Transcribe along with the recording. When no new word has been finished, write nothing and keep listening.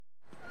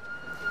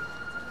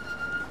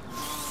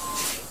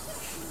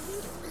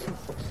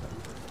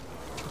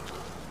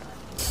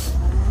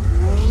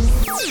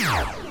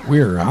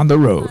We're on the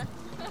road.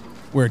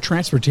 Where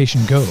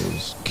transportation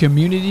goes,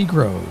 community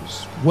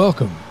grows.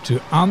 Welcome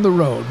to On the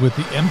Road with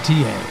the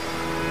MTA.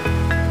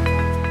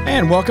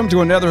 And welcome to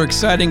another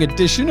exciting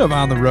edition of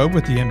On the Road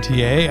with the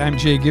MTA. I'm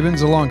Jay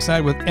Gibbons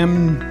alongside with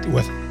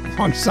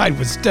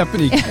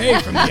Stephanie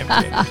K from the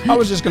MTA. I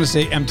was just going to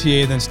say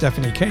MTA then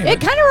Stephanie K. It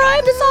kind of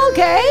rhymed. It's all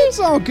okay. It's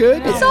all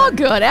good. It's all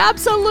good.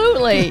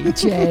 Absolutely,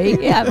 Jay.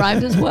 Yeah, it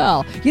rhymed as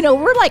well. You know,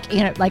 we're like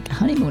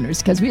honeymooners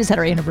because we just had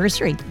our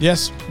anniversary.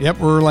 Yes. Yep.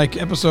 We're like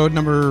episode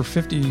number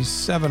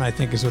 57, I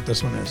think, is what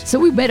this one is. So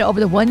we made it over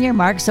the 1 year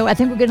mark. So I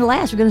think we're going to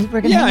last. We're going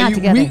to hang out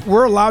together.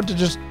 We're allowed to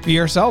just be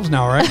ourselves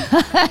now, right?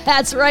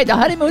 That's right. The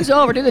honeymoon's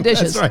over. Do the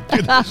dishes. That's right.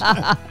 Do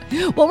the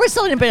dishes. Well, we're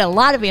celebrating a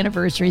lot of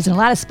anniversaries and a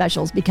lot of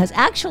specials because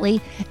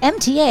actually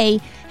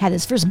MTA had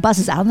its first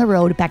buses out on the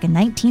road back in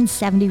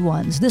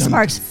 1971. So this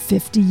marks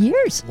 50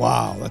 years.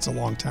 Wow, that's a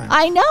long time.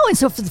 I know. And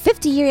so for the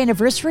 50-year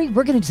anniversary,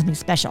 we're going to do something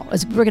special.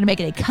 We're going to make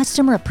it a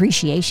customer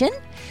appreciation.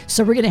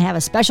 So we're going to have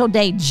a special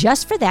day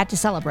just for that to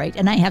celebrate.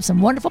 And I have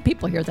some wonderful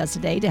people here with us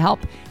today to help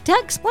to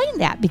explain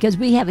that because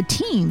we have a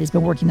team that's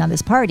been working on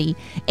this party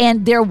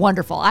and they're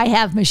wonderful. I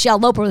have Michelle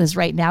Loper with us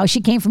right now.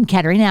 She came from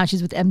Kettering. Now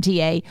she's with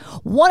MTA.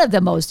 One of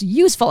the most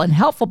useful and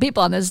helpful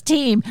people on this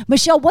team.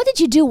 Michelle, what did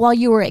you do while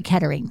you were at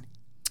Kettering?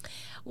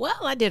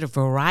 Well, I did a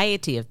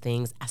variety of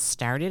things. I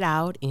started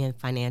out in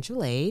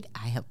financial aid.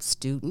 I helped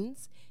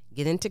students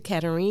get into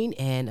Kettering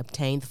and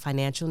obtain the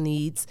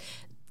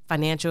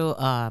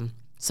financial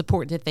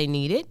support that they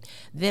needed.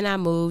 Then I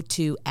moved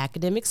to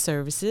academic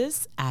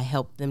services. I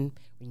helped them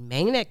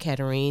remain at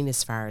Kettering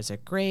as far as their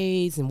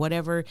grades and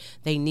whatever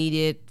they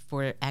needed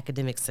for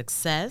academic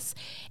success.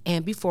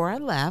 And before I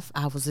left,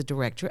 I was the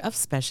director of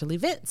special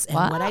events. And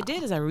what I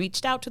did is I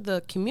reached out to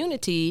the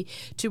community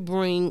to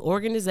bring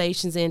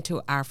organizations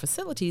into our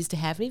facilities to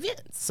have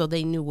events so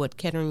they knew what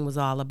Kettering was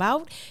all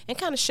about and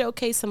kind of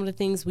showcase some of the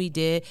things we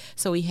did.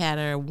 So we had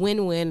a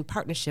win-win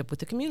partnership with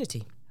the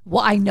community.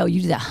 Well, I know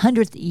you did the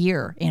 100th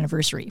year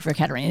anniversary for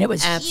Kettering, and it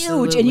was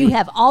Absolutely. huge. And you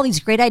have all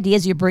these great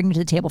ideas you're bringing to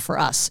the table for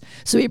us.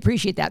 So we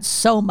appreciate that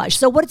so much.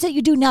 So what is it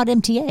you do now at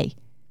MTA?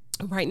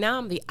 Right now,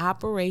 I'm the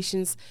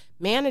operations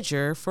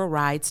manager for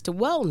Rides to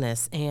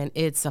Wellness, and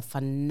it's a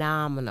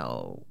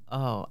phenomenal,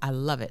 I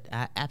love it.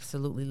 I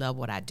absolutely love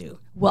what I do.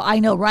 Well, I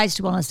know Rides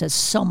to Wellness does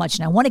so much,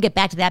 and I want to get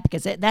back to that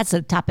because that's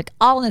a topic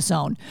all on its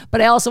own.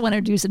 But I also want to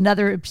introduce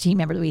another team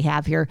member that we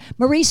have here,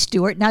 Marie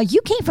Stewart. Now, you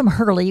came from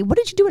Hurley. What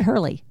did you do at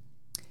Hurley?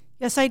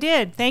 Yes, I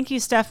did. Thank you,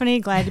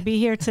 Stephanie. Glad to be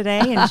here today.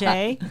 And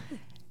Jay,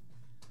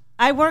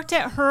 I worked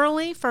at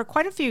Hurley for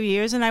quite a few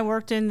years, and I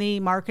worked in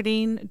the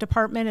marketing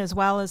department as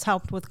well as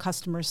helped with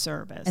customer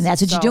service. And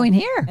that's what you're doing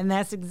here. And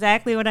that's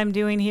exactly what I'm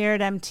doing here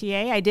at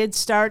MTA. I did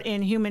start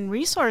in human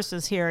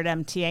resources here at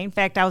MTA. In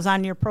fact, I was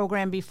on your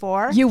program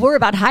before. You were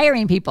about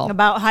hiring people.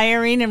 About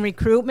hiring and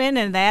recruitment,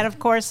 and that, of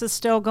course, is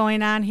still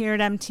going on here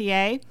at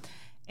MTA.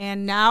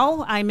 And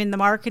now I'm in the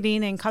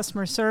marketing and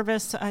customer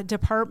service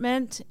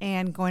department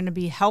and going to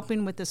be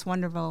helping with this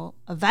wonderful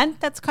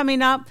event that's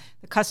coming up,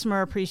 the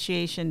Customer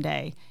Appreciation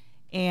Day.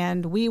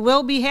 And we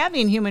will be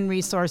having human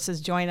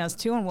resources join us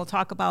too, and we'll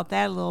talk about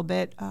that a little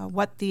bit,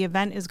 what the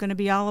event is going to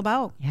be all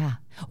about. Yeah.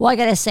 Well, I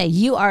got to say,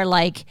 you are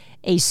like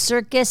a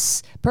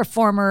circus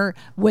performer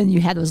when you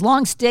have those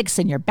long sticks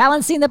and you're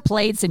balancing the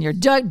plates and you're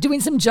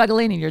doing some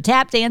juggling and you're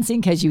tap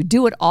dancing because you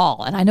do it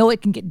all. And I know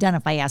it can get done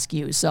if I ask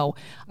you. So,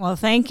 well,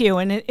 thank you.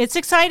 And it's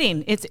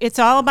exciting. It's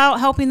all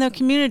about helping the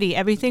community.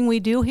 Everything we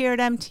do here at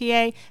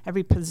MTA,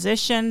 every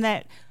position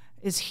that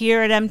is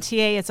here at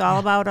MTA. It's all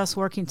about us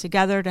working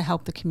together to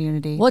help the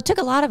community. Well, it took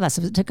a lot of us.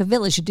 It took a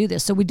village to do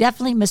this. So we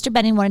definitely, Mr.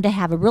 Benning wanted to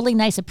have a really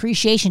nice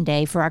appreciation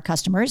day for our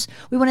customers.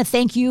 We want to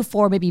thank you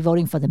for maybe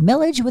voting for the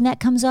millage when that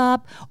comes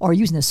up, or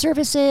using the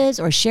services,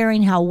 or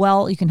sharing how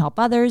well you can help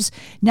others.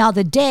 Now,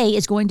 the day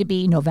is going to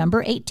be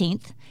November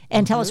 18th.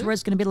 And tell us where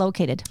it's going to be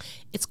located.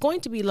 It's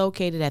going to be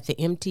located at the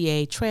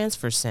MTA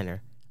Transfer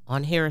Center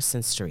on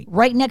Harrison Street.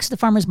 Right next to the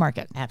farmer's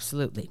market.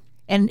 Absolutely.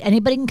 And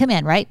anybody can come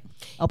in, right?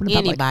 Open to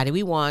public. Anybody.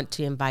 We want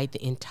to invite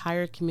the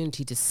entire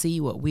community to see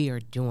what we are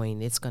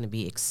doing. It's going to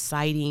be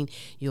exciting.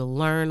 You'll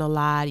learn a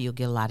lot. You'll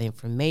get a lot of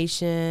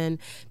information.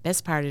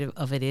 Best part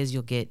of it is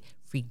you'll get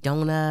free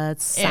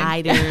donuts,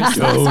 ciders. It's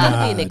going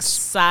to be an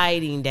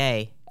exciting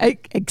day.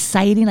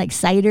 Exciting, like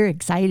cider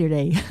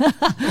day.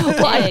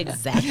 Well,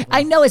 exactly.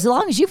 I know as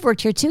long as you've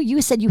worked here too,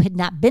 you said you had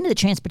not been to the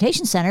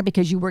transportation center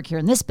because you work here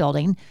in this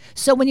building.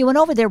 So when you went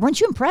over there, weren't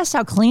you impressed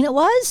how clean it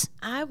was?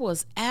 I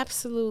was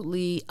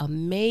absolutely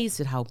amazed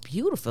at how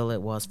beautiful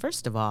it was,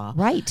 first of all.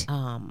 Right.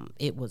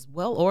 It was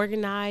well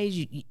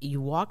organized.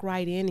 You walk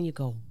right in and you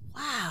go,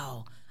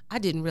 wow. I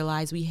didn't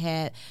realize we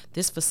had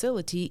this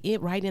facility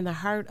right in the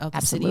heart of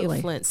the city of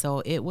Flint.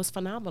 So it was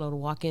phenomenal to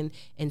walk in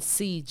and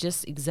see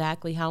just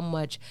exactly how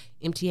much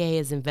MTA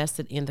has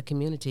invested in the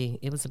community.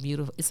 It's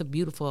a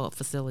beautiful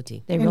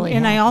facility. They really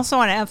and I also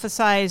want to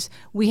emphasize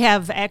we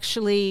have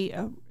actually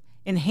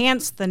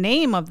enhanced the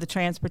name of the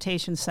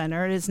Transportation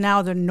Center. It is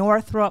now the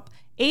Northrop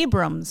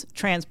Abrams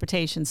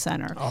Transportation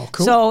Center. Oh,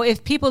 cool. So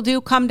if people do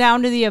come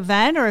down to the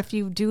event, or if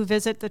you do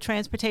visit the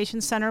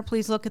Transportation Center,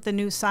 please look at the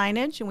new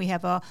signage, and we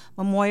have a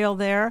memorial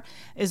there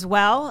as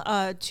well.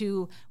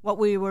 To what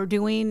we were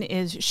doing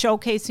is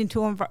showcasing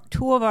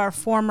two of our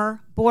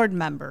former board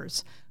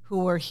members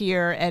who were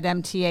here at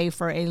MTA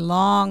for a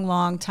long,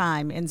 long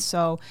time. And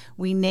so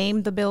we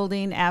named the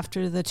building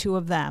after the two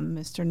of them,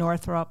 Mr.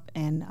 Northrop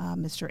and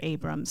Mr.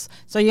 Abrams.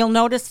 So you'll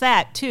notice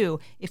that, too,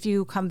 if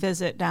you come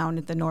visit down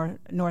at the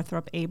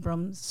Northrop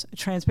Abrams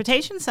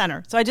Transportation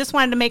Center. So I just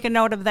wanted to make a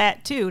note of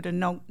that, too,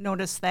 to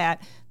notice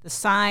that. The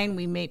sign,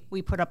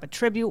 we put up a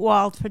tribute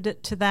wall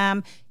to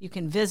them. You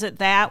can visit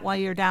that while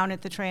you're down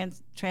at the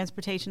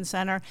Transportation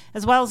Center,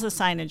 as well as the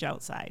signage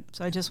outside.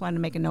 So I just wanted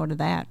to make a note of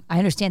that. I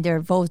understand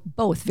they're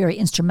both very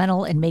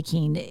instrumental in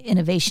making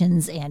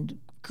innovations and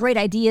great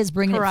ideas,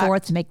 bringing Correct. it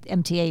forth to make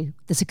MTA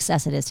the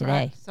success it is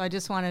today. Correct. So I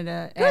just wanted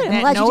to Good, add I'm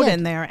that glad you note did.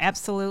 in there.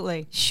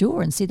 Absolutely.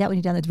 Sure, and see that when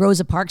you're down there. The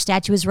Rosa Parks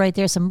statue is right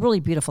there. Some really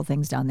beautiful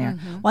things down there.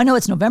 Mm-hmm. Well, I know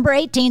it's November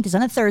 18th. It's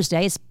on a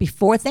Thursday. It's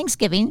before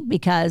Thanksgiving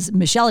because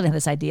Michelle even had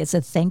this idea. It's a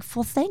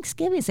thankful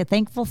Thanksgiving. It's a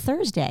thankful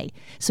Thursday.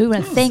 So we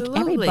want to thank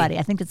Absolutely. everybody.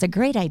 I think that's a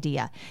great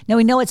idea. Now,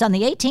 we know it's on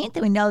the 18th,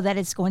 and we know that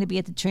it's going to be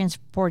at the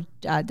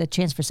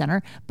Transfer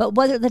Center. But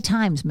what are the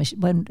times,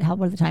 what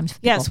are the times for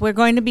people? Yes, we're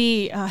going to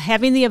be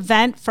having the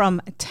event from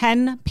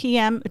 10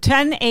 a.m.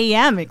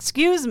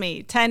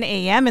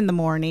 in the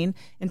morning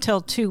until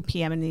 2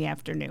 p.m. in the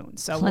afternoon.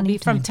 So Plenty we'll be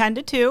of from time. 10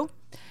 to 2.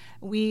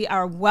 We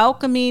are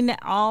welcoming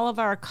all of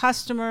our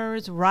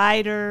customers,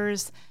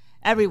 riders,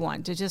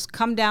 everyone to just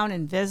come down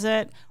and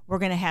visit. We're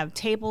going to have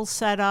tables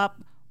set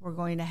up. We're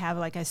going to have,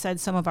 like I said,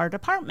 some of our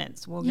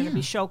departments. We're going to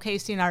be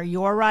showcasing our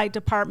Your Ride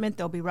department.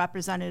 There'll be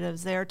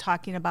representatives there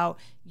talking about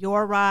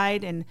Your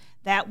Ride and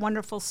that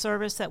wonderful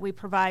service that we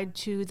provide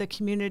to the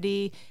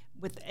community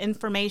with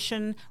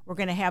information. We're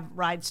going to have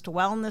Rides to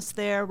Wellness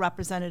there,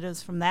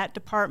 representatives from that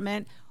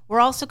department.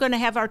 We're also going to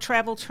have our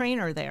travel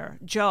trainer there,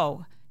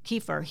 Joe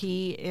Kiefer.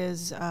 He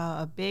is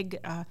a big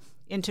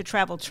into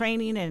travel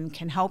training and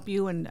can help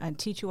you and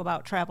teach you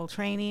about travel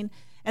training.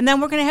 And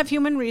then we're going to have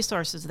human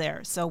resources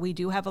there. So we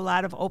do have a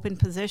lot of open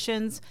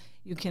positions.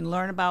 You can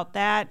learn about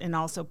that and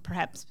also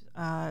perhaps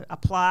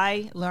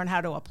learn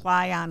how to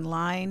apply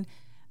online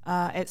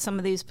at some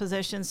of these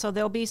positions. So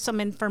there'll be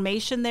some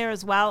information there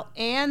as well.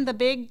 And the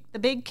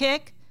big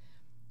kick,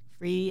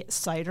 free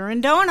cider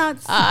and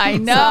donuts. I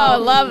know,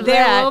 love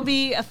there that. will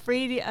be a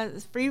free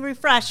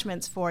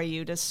refreshments for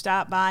you to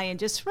stop by and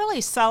just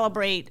really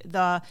celebrate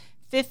the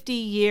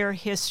 50-year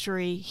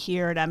history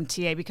here at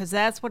MTA, because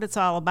that's what it's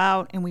all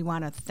about, and we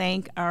want to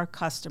thank our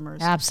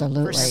customers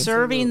Absolutely. for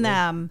serving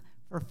them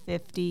for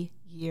 50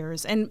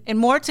 years, and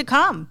more to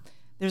come.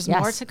 There's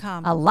more to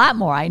come. A lot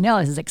more. I know.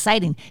 This is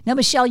exciting. Now,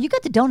 Michelle, you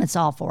got the donuts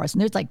all for us,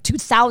 and there's like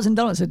 2,000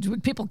 donuts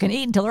that people can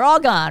eat until they're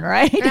all gone,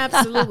 right?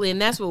 Absolutely, and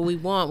that's what we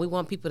want. We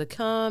want people to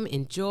come,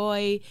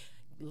 enjoy,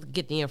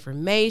 get the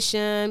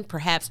information,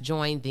 perhaps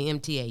join the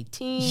MTA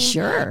team.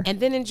 Sure.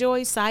 And then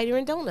enjoy cider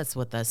and donuts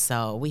with us.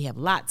 So we have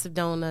lots of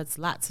donuts,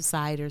 lots of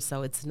cider,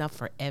 so it's enough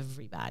for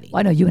everybody.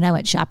 Well, I know you and I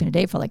went shopping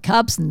today for the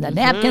cups and the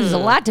napkins. There's a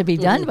lot to be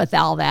done with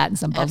all that, and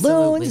some balloons.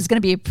 Absolutely. It's going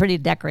to be pretty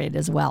decorated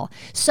as well.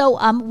 So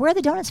where are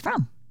the donuts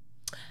from?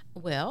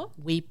 Well,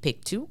 we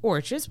picked two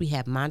orchards. We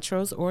have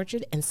Montrose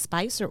Orchard and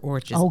Spicer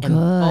Orchard. Oh, and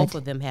good. both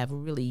of them have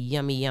really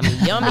yummy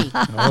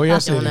Oh,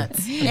 yes, they do. donuts.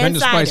 I've been And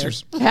to cider.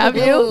 Spicer's. Have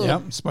you?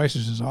 Yep,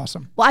 Spicer's is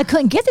awesome. Well, I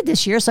couldn't get it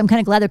this year, so I'm kind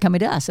of glad they're coming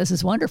to us. This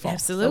is wonderful.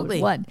 Absolutely.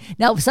 So it's fun.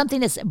 Now, something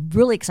that's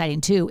really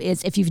exciting, too,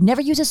 is if you've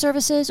never used the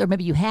services, or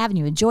maybe you have and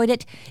you enjoyed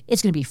it,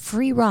 it's going to be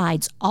free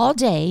rides all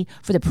day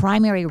for the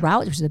primary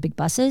route, which is the big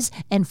buses,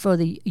 and for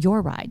the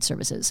Your Ride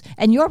services.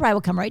 And Your Ride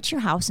will come right to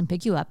your house and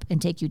pick you up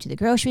and take you to the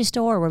grocery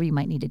store or wherever you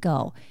might need to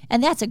go.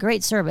 And that's a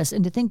great service.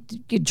 And to think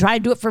you try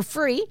to do it for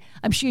free,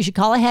 I'm sure you should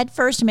call ahead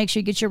first to make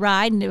sure you get your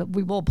ride. And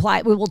we will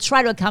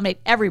try to accommodate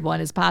everyone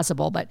as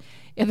possible. But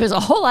if there's a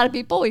whole lot of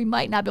people, we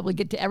might not be able to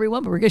get to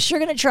everyone, but we're sure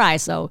going to try.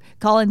 So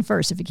call in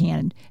first if you can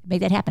and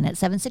make that happen at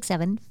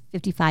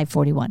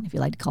 767-5541 if you'd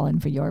like to call in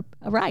for your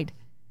ride.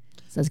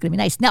 So it's going to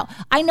be nice. Now,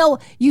 I know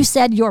you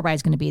said Your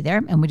Ride's going to be there,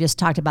 and we just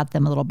talked about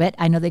them a little bit.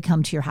 I know they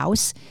come to your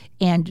house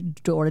and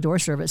door-to-door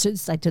service.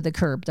 It's like to the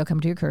curb. They'll come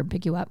to your curb,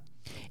 pick you up.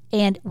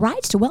 And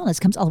Rides to Wellness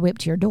comes all the way up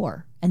to your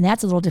door, and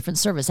that's a little different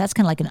service. That's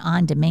kind of like an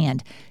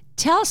on-demand.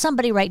 Tell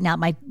somebody right now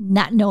might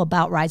not know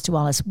about Rides to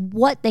Wellness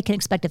what they can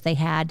expect if they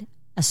had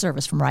a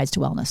service from Rides to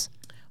Wellness.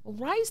 Well,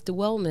 Rides to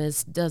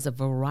Wellness does a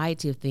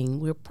variety of things.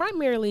 We're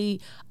primarily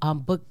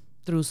booked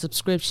through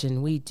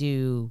subscription. We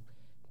do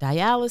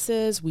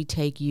dialysis. We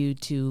take you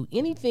to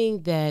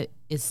anything that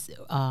is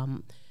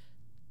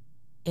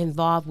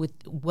involved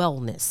with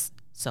wellness.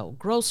 So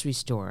grocery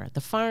store, the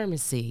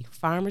pharmacy,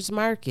 farmer's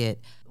market,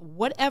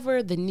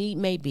 whatever the need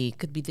may be,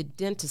 could be the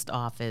dentist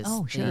office,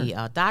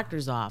 the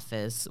doctor's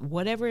office,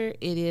 whatever it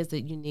is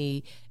that you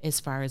need as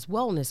far as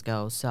wellness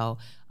goes. So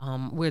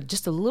we're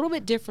just a little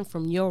bit different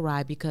from Your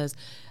Ride because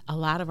a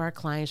lot of our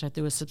clients are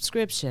through a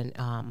subscription,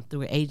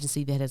 through an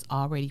agency that has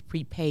already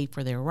prepaid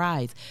for their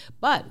rides.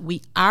 But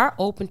we are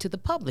open to the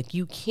public.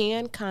 You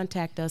can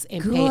contact us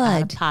and pay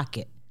out of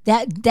pocket.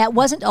 That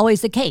wasn't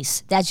always the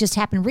case. That just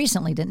happened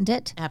recently, didn't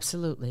it?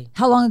 Absolutely.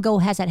 How long ago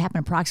has that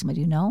happened approximately?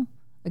 Do you know?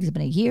 Like, has it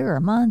been a year or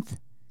a month?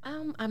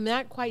 I'm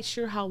not quite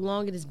sure how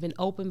long it has been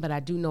open, but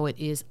I do know it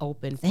is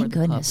open for Thank the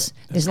goodness.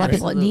 public. There's a lot of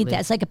people that need that.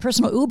 It's like a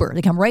personal Uber.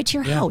 They come right to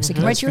your house. They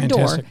come right to your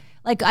door.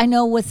 Like I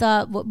know with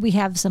we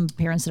have some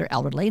parents that are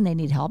elderly and they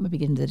need help maybe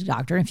getting to the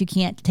doctor. And if you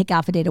can't take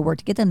off a day to work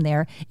to get them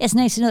there, it's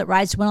nice to know that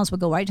Rides to Wellness will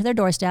go right to their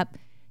doorstep,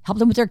 help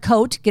them with their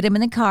coat, get them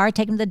in the car,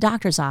 take them to the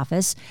doctor's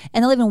office,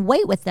 and they'll even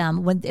wait with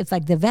them if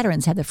like the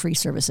veterans have the free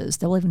services.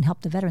 They'll even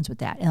help the veterans with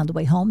that. And on the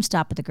way home,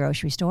 stop at the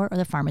grocery store or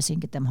the pharmacy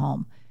and get them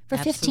home. For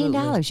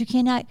 $15, you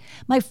cannot.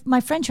 My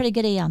friend tried to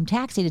get a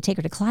taxi to take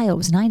her to Clio. It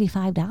was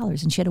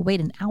 $95, and she had to wait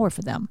an hour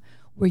for them.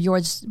 Where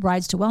yours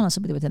Rides to Wellness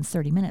will be within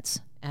 30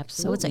 minutes.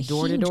 Absolutely, so it's a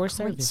door-to-door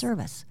huge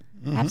service.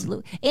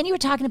 Absolutely. And you were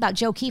talking about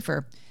Joe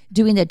Kiefer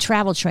doing the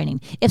travel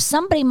training. If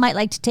somebody might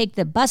like to take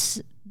the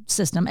bus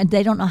system and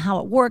they don't know how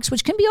it works,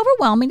 which can be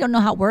overwhelming, don't know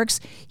how it works,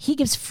 he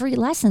gives free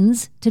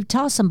lessons to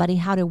tell somebody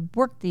how to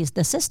work the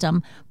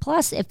system.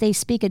 Plus, if they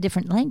speak a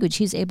different language,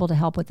 he's able to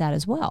help with that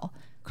as well.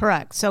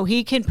 Correct. So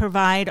he can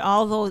provide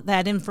all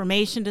that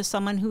information to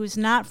someone who's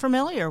not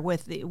familiar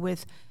with the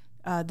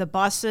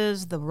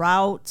buses, the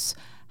routes,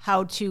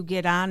 how to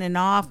get on and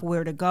off,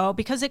 where to go,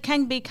 because it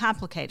can be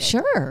complicated.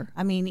 Sure.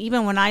 I mean,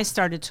 even when I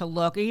started to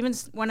look, even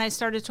when I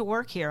started to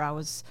work here, I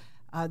was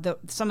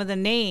some of the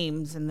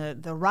names and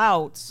the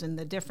routes and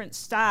the different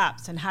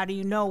stops and how do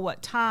you know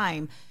what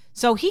time.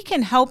 So he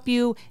can help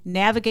you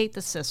navigate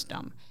the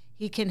system.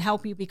 He can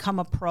help you become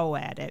a pro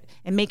at it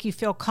and make you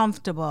feel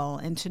comfortable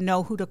and to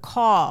know who to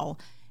call.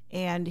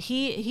 And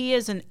he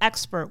is an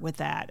expert with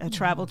that,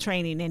 travel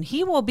training. And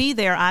he will be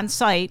there on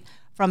site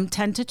from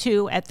 10 to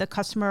 2 at the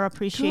Customer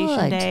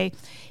Appreciation Day.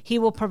 He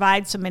will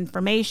provide some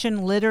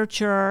information,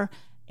 literature,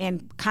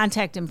 and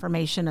contact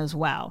information as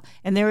well.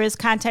 And there is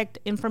contact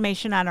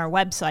information on our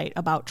website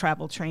about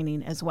travel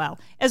training as well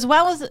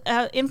as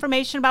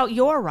information about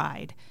Your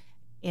Ride,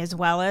 as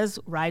well as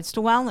Rides to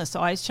Wellness. So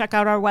always check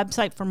out our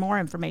website for more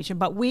information.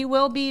 But we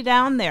will be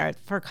down there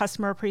for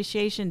Customer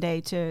Appreciation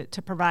Day to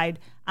provide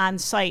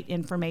on-site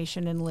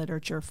information and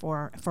literature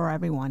for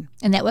everyone.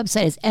 And that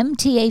website is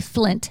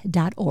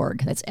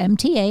mtaflint.org. That's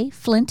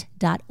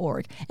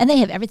mtaflint.org. And they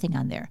have everything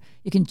on there.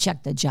 You can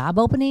check the job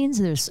openings.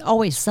 There's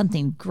always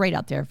something great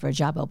out there for a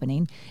job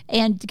opening.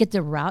 And to get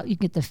the route, you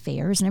can get the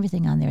fares and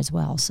everything on there as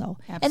well. So,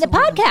 and the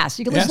podcast.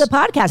 You can listen to the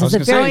podcast. It's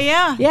There's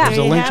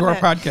a link to our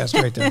podcast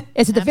right there.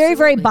 It's at the very,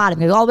 very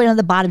bottom. All the way on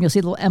the bottom, you'll see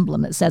a little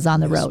emblem that says On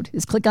the Road.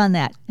 Just click on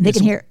that. And they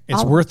can hear.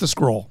 It's worth the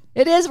scroll.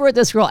 It is worth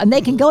the scroll. And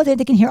they can go there.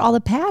 They can hear all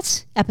the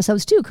past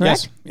episodes too,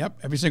 correct? Yes. Yep.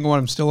 Every single one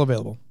of them still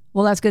available.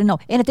 Well, that's good to know.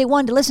 And if they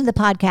wanted to listen to the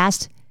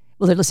podcast,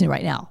 well, they're listening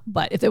right now.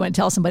 But if they want to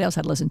tell somebody else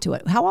how to listen to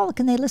it, how all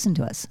can they listen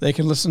to us? They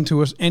can listen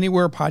to us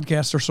anywhere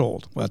podcasts are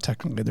sold. Well,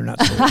 technically, they're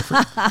not sold.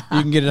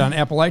 You can get it on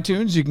Apple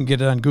iTunes. You can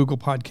get it on Google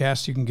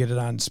Podcasts. You can get it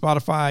on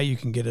Spotify. You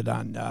can get it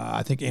on,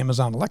 I think,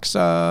 Amazon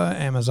Alexa,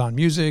 Amazon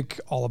Music,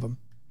 all of them.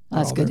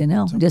 That's good to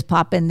know. So just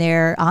pop in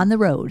there On the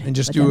Road and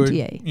just do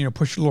MTA.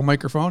 Push your little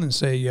microphone and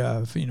say,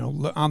 On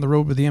the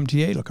Road with the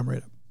MTA. It'll come right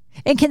up.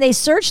 And can they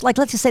search, like,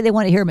 let's just say they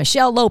want to hear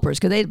Michelle Lopers.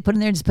 Could they put in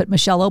there and just put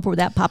Michelle Loper? Would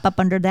that pop up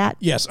under that?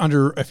 Yes.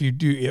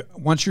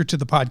 Once you're to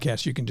the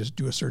podcast, you can just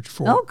do a search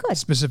for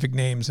specific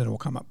names and it will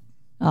come up.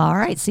 All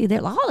right. See,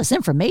 there's all this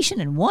information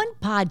in one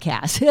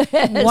podcast.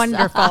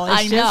 Wonderful.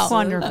 It's just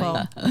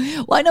wonderful.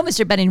 Well, I know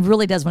Mr. Benning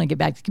really does want to get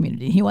back to the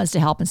community. He wants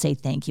to help and say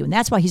thank you. And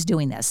that's why he's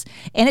doing this.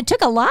 And it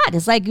took a lot.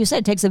 It's like you said,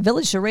 it takes a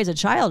village to raise a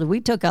child. We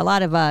took a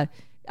lot of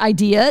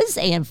ideas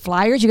and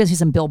flyers. You can see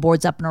some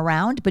billboards up and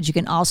around, but you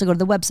can also go to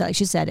the website, like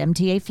she said,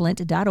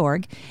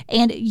 mtaflint.org.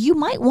 And you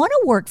might want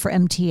to work for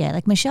MTA.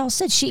 Like Michelle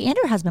said, she and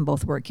her husband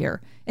both work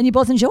here. And you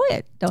both enjoy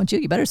it, don't you?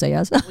 You better say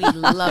yes. We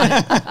love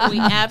it. We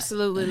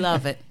absolutely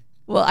love it.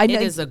 Well, I know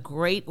it is a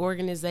great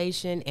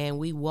organization, and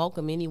we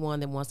welcome anyone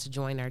that wants to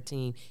join our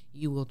team.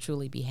 You will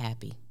truly be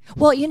happy.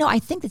 Well, I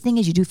think the thing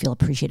is you do feel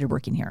appreciated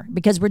working here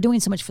because we're doing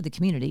so much for the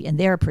community, and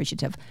they're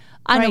appreciative.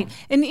 Right.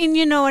 And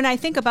I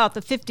think about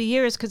the 50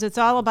 years because it's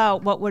all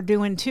about what we're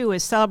doing, too,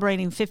 is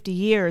celebrating 50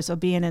 years of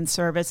being in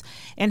service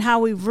and how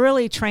we've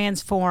really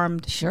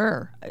transformed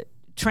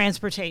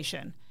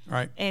transportation.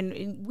 Right.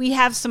 And we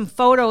have some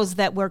photos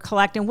that we're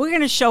collecting. We're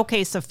going to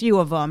showcase a few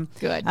of them.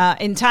 Good.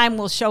 In time,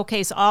 we'll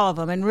showcase all of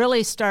them and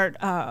really start,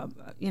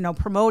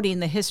 promoting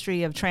the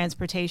history of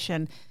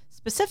transportation,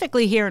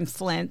 specifically here in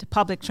Flint,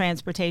 public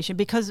transportation,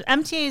 because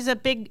MTA is a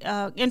big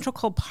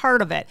integral part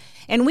of it.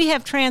 And we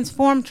have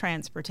transformed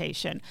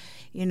transportation.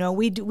 You know,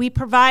 we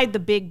provide the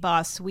big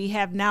bus. We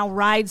have now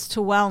rides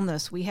to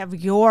wellness. We have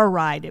Your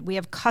Ride. We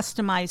have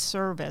customized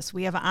service.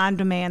 We have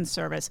on-demand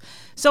service.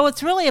 So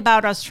it's really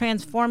about us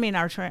transforming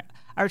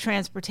our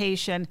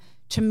transportation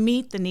to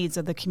meet the needs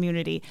of the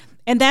community.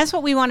 And that's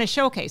what we want to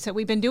showcase. So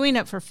we've been doing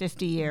it for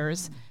 50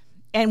 years.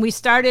 And we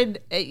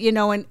started, you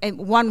know, in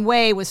one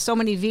way with so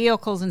many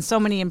vehicles and so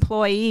many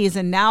employees,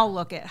 and now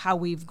look at how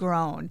we've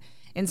grown.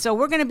 And so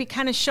we're going to be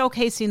kind of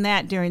showcasing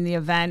that during the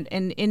event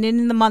and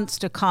in the months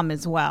to come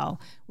as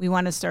well. We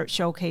want to start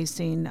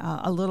showcasing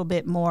a little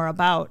bit more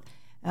about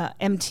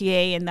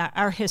MTA and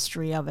our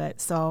history of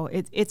it. So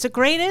it is a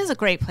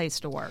great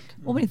place to work.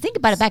 Well, when you think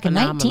about it, back in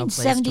Phenomenal place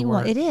to 1971,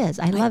 work. it is.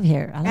 I love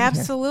here.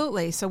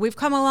 Absolutely. So we've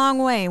come a long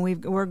way, and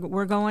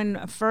we're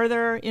going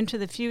further into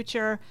the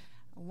future.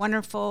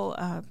 Wonderful,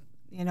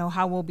 you know,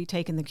 how we'll be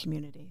taking the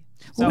community.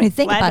 So Well, when you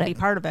think glad about to it, be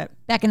part of it.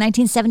 back in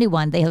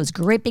 1971, they had those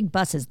great big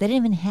buses. They didn't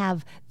even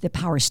have the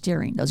power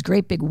steering. Those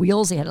great big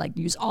wheels. They had to like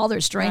use all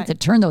their strength to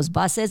turn those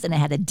buses, and it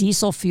had a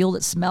diesel fuel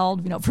that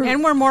smelled, you know,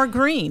 And we're more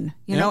green,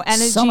 you know,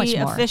 energy So much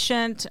more.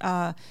 efficient.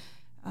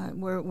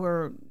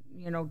 We're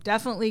you know,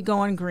 definitely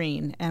going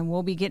green, and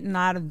we'll be getting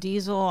out of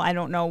diesel. I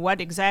don't know what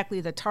exactly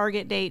the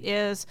target date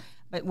is,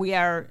 but we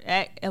are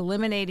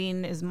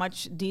eliminating as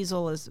much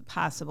diesel as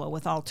possible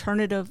with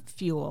alternative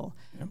fuel.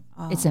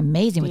 It's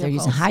amazing what they're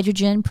using: vehicles.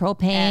 hydrogen,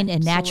 propane,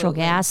 and natural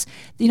Absolutely. gas.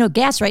 You know,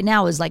 gas right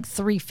now is like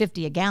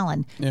 $3.50 a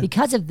gallon.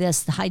 Because of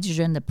this, the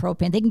hydrogen, the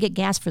propane, they can get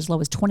gas for as low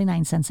as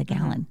 29 cents a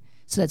gallon.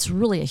 So that's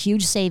really a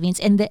huge savings,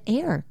 and the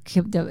air,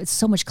 it's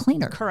so much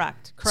cleaner.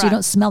 Correct. So you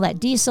don't smell that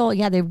diesel.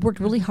 Yeah, they've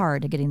worked really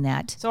hard at getting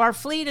that. So our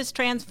fleet is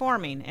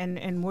transforming,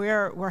 and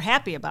we're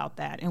happy about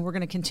that, and we're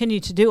going to continue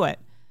to do it.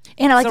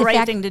 And I like It's the the right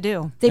fact thing to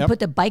do. they put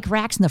the bike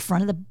racks in the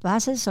front of the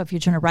buses. So if you're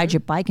trying to ride your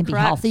bike and be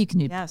Correct. healthy, you can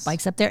do Yes.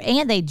 bikes up there.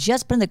 And they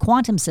just put in the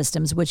quantum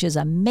systems, which is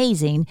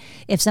amazing.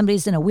 If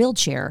somebody's in a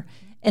wheelchair,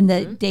 in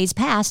the days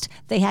past,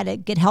 they had to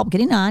get help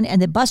getting on,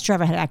 and the bus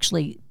driver had to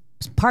actually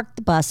park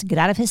the bus, get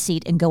out of his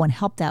seat, and go and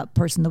help that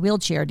person in the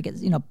wheelchair to get,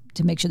 you know,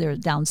 to make sure they're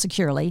down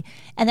securely.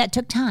 And that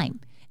took time.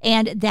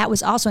 And that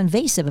was also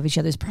invasive of each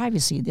other's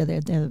privacy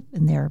they're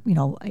in their, you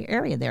know,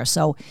 area there.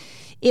 So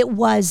it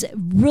was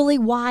really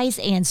wise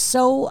and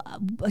so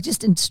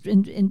just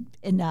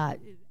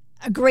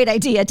a great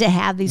idea to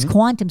have these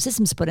quantum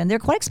systems put in. They're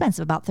quite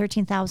expensive, about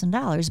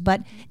 $13,000.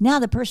 But now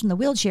the person in the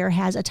wheelchair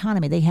has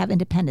autonomy. They have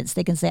independence.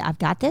 They can say, I've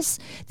got this.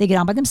 They get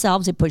on by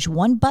themselves. They push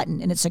one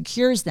button and it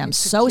secures them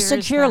so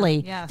secures securely.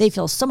 them, yes. They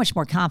feel so much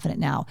more confident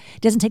now.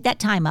 It doesn't take that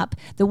time up.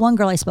 The one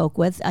girl I spoke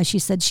with, she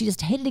said she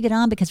just hated to get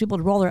on because people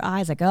would roll their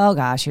eyes like, oh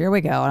gosh, here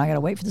we go. And I got to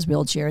wait for this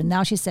wheelchair. And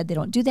now she said they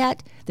don't do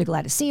that. They're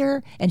glad to see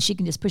her. And she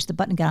can just push the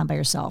button and get on by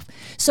herself.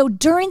 So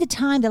during the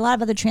time that a lot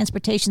of other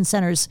transportation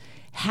centers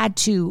had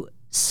to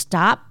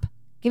stop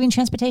giving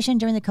transportation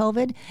during the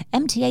COVID,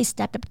 MTA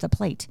stepped up to the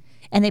plate,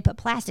 and they put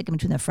plastic in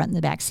between the front and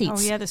the back seats. Oh,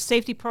 yeah, the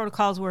safety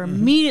protocols were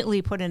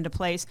immediately put into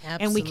place, and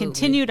we Absolutely.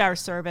 continued our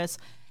service.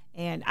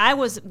 And I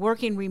was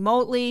working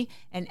remotely,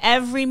 and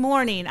every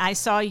morning I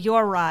saw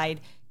Your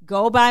Ride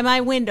go by my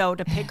window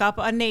to pick up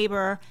a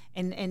neighbor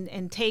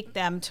and take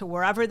them to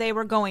wherever they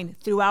were going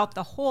throughout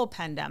the whole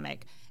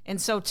pandemic. And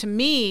so to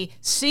me,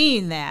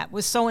 seeing that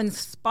was so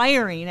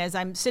inspiring as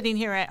I'm sitting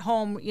here at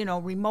home, you know,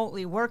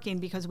 remotely working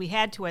because we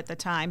had to at the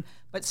time,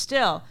 but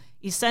still,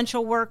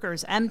 essential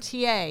workers,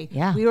 MTA,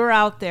 Yeah. we were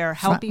out there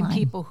helping Frontline.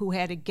 people who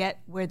had to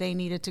get where they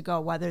needed to go,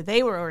 whether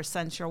they were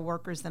essential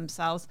workers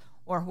themselves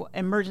or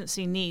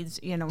emergency needs,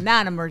 you know,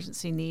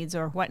 non-emergency needs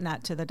or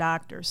whatnot to the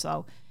doctor.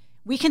 So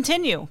we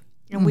continue,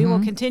 and we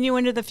will continue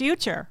into the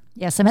future.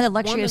 Yeah, some had the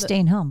luxury One of of the-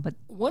 staying home, but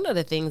One of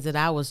the things that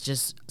I was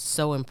just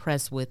so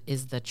impressed with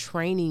is the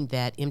training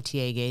that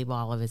MTA gave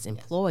all of its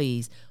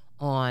employees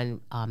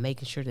on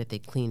making sure that they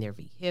clean their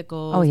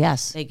vehicles. Oh,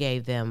 yes. They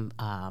gave them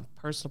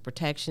personal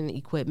protection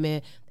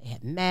equipment. They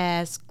had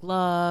masks,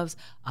 gloves,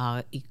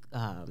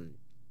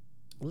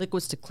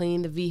 liquids to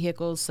clean the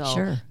vehicles. So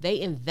Sure. they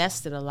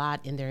invested a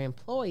lot in their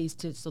employees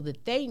so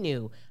that they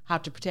knew how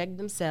to protect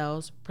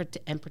themselves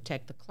and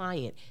protect the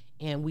client.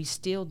 And we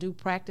still do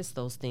practice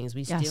those things.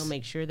 We Yes. still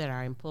make sure that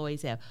our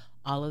employees have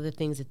all of the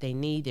things that they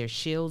need. There's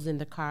shields in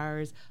the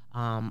cars.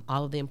 All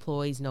of the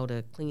employees know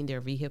to clean their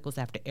vehicles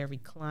after every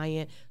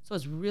client. So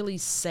it's really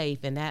safe.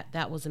 And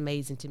that was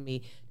amazing to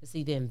me to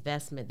see the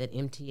investment that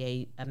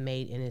MTA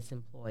made in its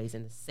employees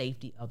and the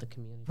safety of the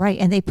community. right,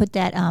 and they put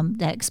that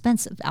that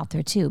expense out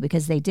there too,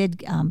 because they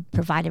did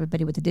provide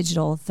everybody with the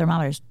digital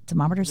thermometers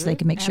so they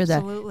can make sure that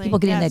Absolutely, people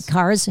getting in yes. the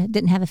cars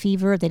didn't have a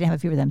fever. They didn't have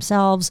a fever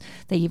themselves.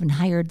 They even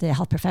hired the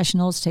health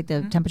professionals to take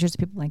the temperatures of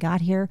people when they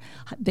got here.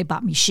 They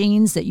bought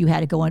machines that you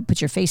had to go and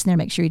put your face in there,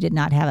 make sure you did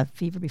not have a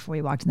fever before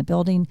you walked in the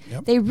building.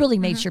 They really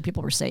made sure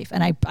people were safe,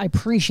 and I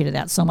appreciated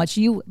that so much.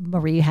 You,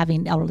 Marie,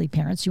 having elderly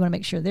parents, you want to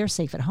make sure they're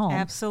safe at home.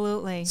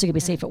 Absolutely. So you can be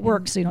safe at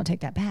work, so you don't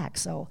take that back.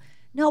 So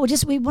No,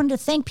 we wanted to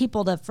thank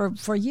people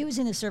for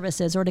using the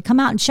services or to come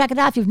out and check it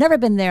out. If you've never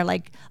been there,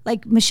 like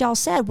Michelle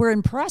said, we're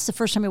impressed the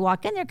first time we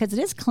walk in there because it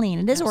is clean,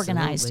 it is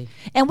organized.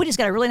 And we just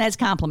got a really nice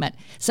compliment.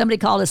 Somebody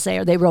called to say,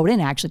 or they wrote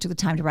in actually, took the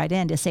time to write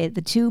in to say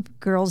the two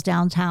girls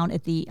downtown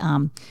at the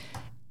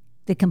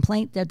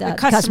complaint, the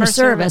customer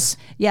service.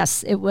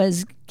 Yes, it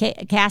was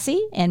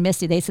Cassie and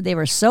Misty. They said they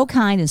were so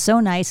kind and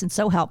so nice and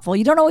so helpful.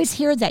 You don't always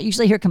hear that. You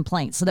usually hear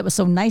complaints. So that was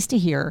so nice to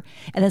hear.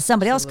 And then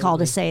somebody else called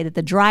to say that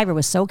the driver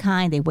was so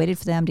kind. They waited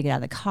for them to get out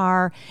of the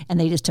car and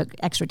they just took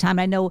extra time.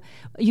 And I know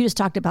you just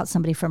talked about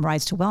somebody from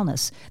Rise to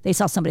Wellness. They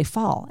saw somebody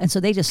fall. And so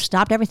they just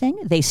stopped everything.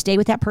 They stayed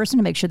with that person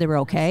to make sure they were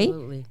okay.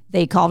 Absolutely.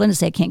 They called in to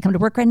say, I can't come to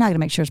work right now. I got to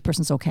make sure this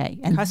person's okay.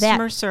 And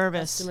Customer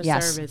service.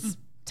 Service.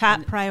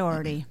 Top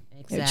priority.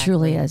 Exactly. It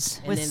truly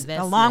is.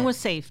 Along with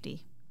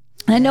safety.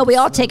 And I know we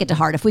all take it to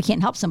heart. If we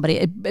can't help somebody,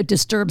 it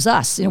disturbs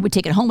us. We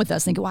take it home with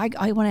us and go, I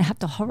want to have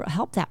to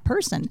help that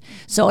person.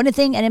 So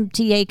anything an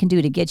MTA can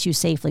do to get you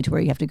safely to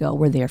where you have to go,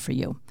 we're there for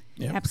you.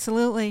 Yep.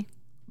 Absolutely.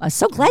 I'm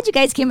so glad you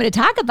guys came in to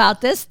talk about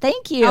this.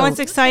 Thank you. Oh, it's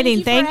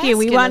exciting. Thank you.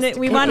 We wanted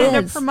to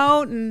is.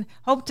 promote and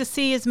hope to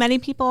see as many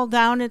people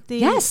down at the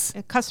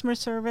customer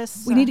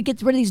service. We need to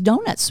get rid of these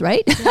donuts,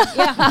 right?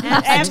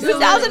 Yeah, absolutely.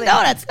 2,000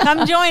 donuts.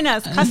 Come join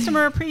us.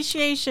 Customer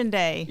Appreciation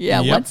Day. Yeah,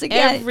 once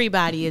again.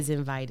 Everybody is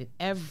invited.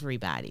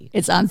 Everybody.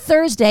 It's on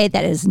Thursday.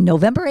 That is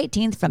November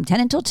 18th from 10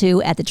 until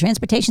 2 at the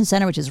Transportation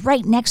Center, which is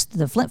right next to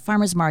the Flint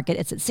Farmers Market.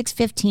 It's at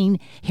 615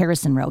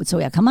 Harrison Road.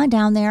 So, come on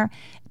down there.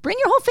 Bring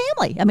your whole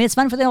family. I mean, it's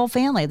fun for the whole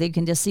family. They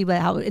can just see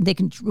how they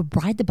can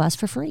ride the bus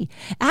for free.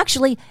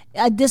 Actually,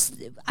 I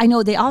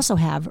know they also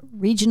have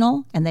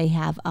regional and they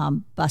have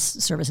bus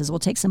services. We'll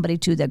take somebody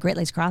to the Great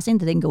Lakes Crossing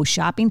that they can go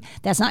shopping.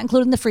 That's not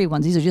included in the free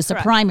ones. These are just the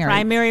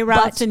primary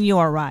routes in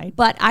your ride.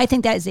 But I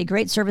think that is a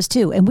great service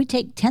too. And we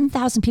take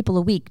 10,000 people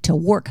a week to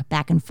work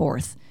back and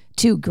forth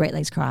to Great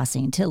Lakes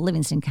Crossing, to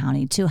Livingston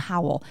County, to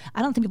Howell.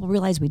 I don't think people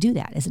realize we do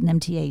that as an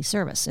MTA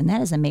service, and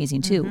that is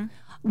amazing too. Mm-hmm.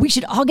 We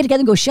should all get together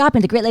and go shopping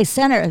at the Great Lakes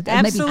Center.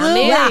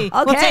 Absolutely. Okay.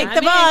 We'll take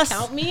the bus.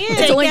 Count me in.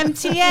 Take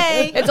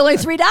MTA. It's only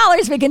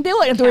 $3. We can do it.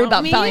 Don't have to worry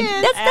about filling.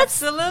 That's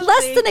Absolutely.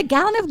 less than a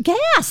gallon of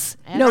gas.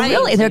 No,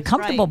 really. They're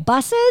comfortable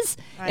buses.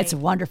 Right. It's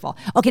wonderful.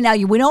 Okay, now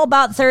we know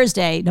about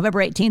Thursday, November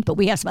 18th, but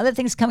we have some other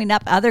things coming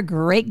up, other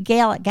great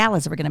galas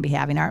that we're going to be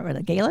having. Aren't we?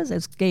 Galas?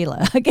 It's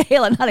gala. A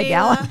gala, not a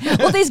gala.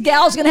 Well, these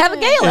gals are going to have a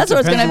gala. That's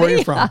what it's going to be. Where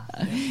you're from.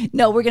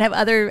 No, we're going to have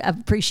other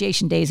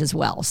appreciation days as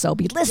well. So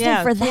be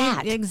listening for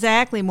that.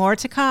 Exactly. More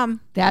to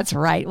come. That's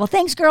right. Well,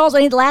 thanks, girls.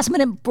 Any last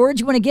minute words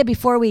you want to give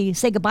before we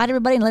say goodbye to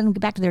everybody and let them get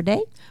back to their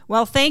day?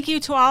 Well, thank you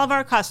to all of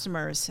our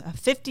customers.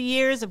 50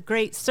 years of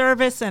great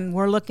service, and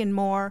we're looking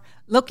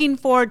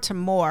forward to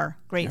more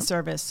great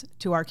service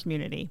to our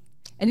community.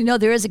 And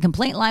there is a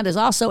complaint line. There's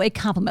also a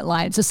compliment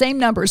line. It's the same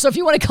number. So if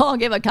you want to call and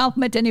give a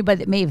compliment to anybody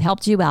that may have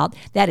helped you out,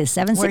 that is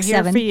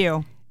 767. We're here for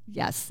you.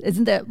 Yes.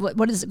 Isn't that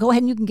what is it? Go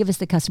ahead and you can give us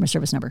the customer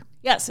service number.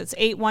 Yes, it's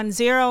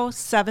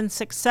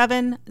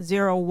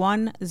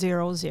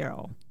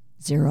 810-767-0100.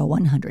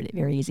 0100.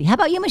 Very easy. How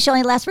about you, Michelle?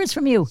 Any last words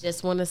from you?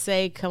 Just want to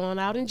say, come on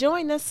out and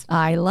join us.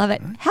 I love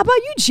it. How about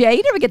you, Jay?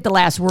 You never get the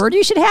last word.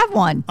 You should have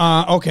one.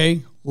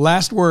 Okay.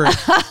 Last word.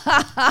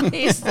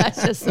 He's such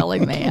a silly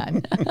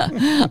man.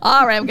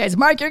 All right, guys,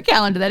 mark your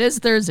calendar. That is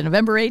Thursday,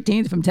 November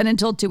 18th from 10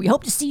 until 2. We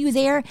hope to see you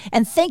there.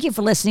 And thank you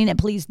for listening. And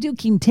please do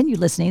continue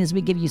listening as we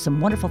give you some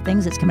wonderful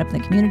things that's coming up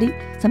in the community.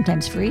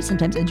 Sometimes free,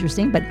 sometimes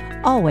interesting, but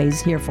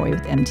always here for you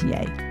with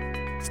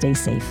MTA. Stay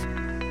safe.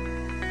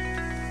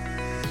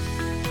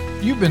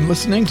 You've been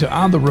listening to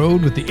On the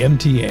Road with the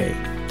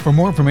MTA. For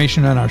more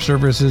information on our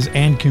services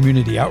and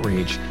community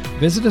outreach,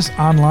 visit us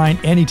online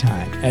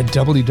anytime at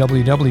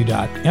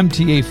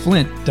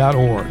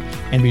www.mtaflint.org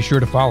and be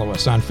sure to follow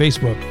us on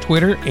Facebook,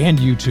 Twitter, and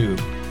YouTube.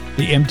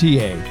 The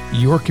MTA,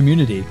 your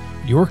community,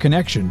 your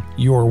connection,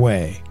 your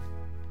way.